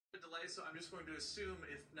delay, so I'm just going to assume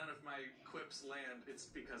if none of my quips land, it's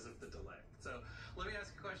because of the delay. So let me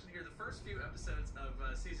ask a question here. The first few episodes of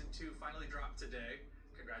season 2 finally dropped today.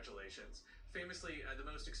 Congratulations. Famously, the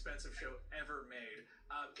most expensive show ever made.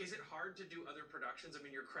 Is it hard to do other productions? I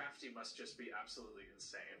mean, your crafty must just be absolutely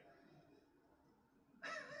insane.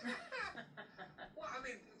 Well, I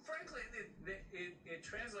mean, frankly, it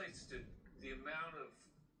translates to the amount of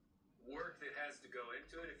work that has to go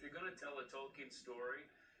into it. If you're going to tell a Tolkien story,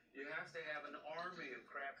 you have to have an army of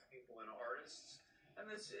craftspeople and artists,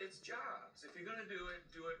 and it's jobs. If you're going to do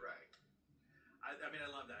it right. I mean, I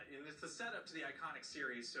love that. And it's the setup to the iconic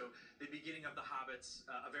series. So the beginning of The Hobbits,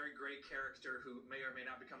 a very great character who may or may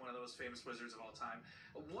not become one of the most famous wizards of all time.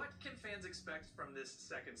 What can fans expect from this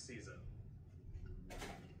second season?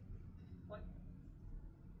 What?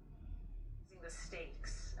 The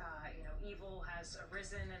stakes. Evil has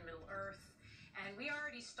arisen in Middle Earth, and we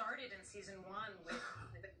already started in season 1 with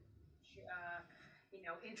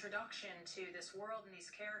introduction to this world and these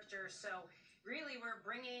characters. So really, we're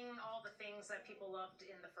bringing all the things that people loved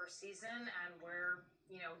in the first season, and we're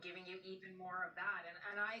giving you even more of that.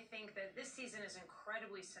 And I think that this season is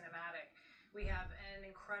incredibly cinematic. We have an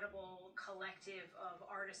incredible collective of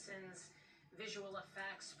artisans, visual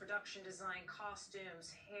effects, production design,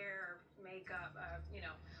 costumes, hair, makeup,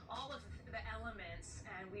 all of the elements,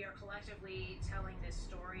 and we are collectively telling this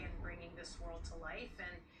story and bringing this world to life,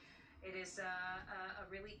 and it is a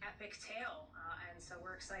really epic tale, and so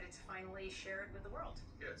we're excited to finally share it with the world.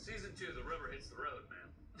 Yeah, season 2, the rubber hits the road, man.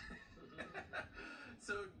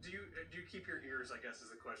 So do you keep your ears, I guess, is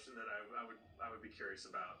the question that I would be curious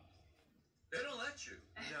about. They don't let you.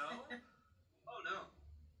 No? Oh, no.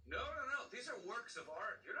 No. These are works of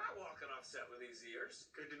art. You're not walking off set with these ears.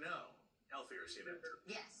 Good to know. Elf ears, you know.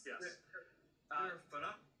 Yes. Yes. They're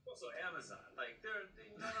phenomenal. Also, Amazon. Like, no.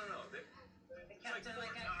 They kept in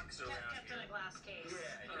a glass case.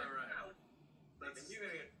 Yeah. All right. You're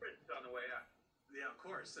going to get print on the way out. Yeah, of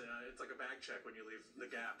course. It's like a bag check when you leave the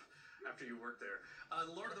Gap after you work there.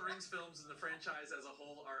 The Lord of the Rings films and the franchise as a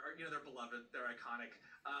whole are they're beloved, they're iconic.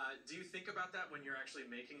 Do you think about that when you're actually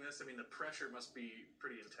making this? I mean, the pressure must be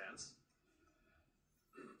pretty intense.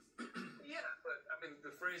 Yeah, but I mean,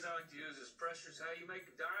 the phrase I like to use is "pressure's how you make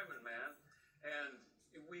a diamond, man." And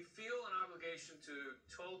we feel an obligation to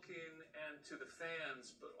Tolkien and to the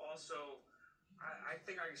fans, but also, I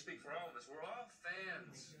think I can speak for all of us. We're all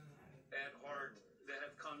fans at heart that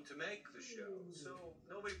have come to make the show. So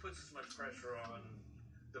nobody puts as much pressure on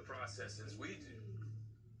the process as we do.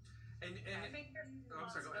 And I think there's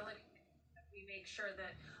responsibility. We make sure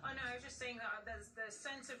that. Oh no, I was just saying that there's the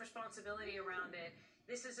sense of responsibility around it.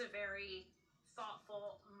 This is a very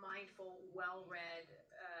thoughtful, mindful, well-read,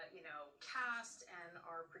 cast, and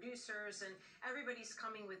our producers, and everybody's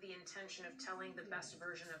coming with the intention of telling the best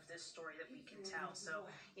version of this story that we can tell. So,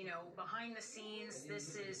 behind the scenes,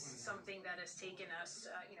 this is something that has taken us,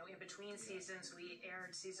 in between seasons. We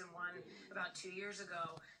aired season 1 about 2 years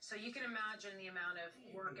ago. So you can imagine the amount of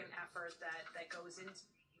work and effort that goes into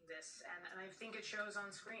making this, and I think it shows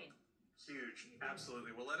on screen. Huge.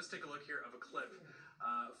 Absolutely. Well, let us take a look here of a clip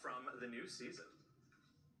from the new season.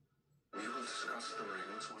 We will discuss the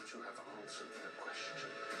rings once you have answered the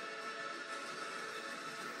question.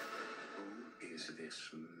 Who is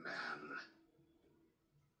this man?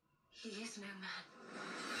 He is no man.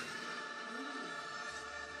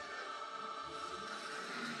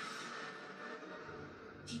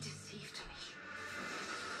 He deceived me.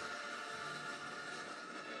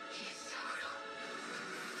 He is Sauron.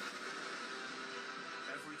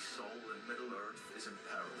 Every soul in Middle-earth is in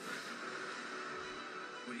peril.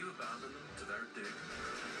 Will you abandon them to their doom?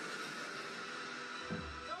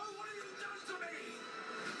 No, what have you done to me?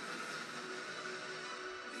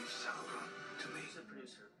 Leave Sauron to me. The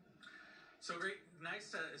producer. So great.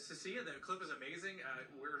 Nice to see you. The clip is amazing.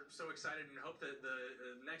 We're so excited and hope that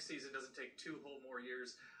the next season doesn't take 2 whole more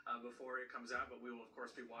years before it comes out, but we will, of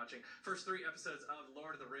course, be watching. First 3 episodes of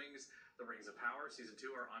Lord of the Rings, The Rings of Power, Season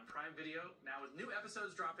 2 are on Prime Video, now with new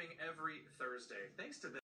episodes dropping every Thursday. Thanks to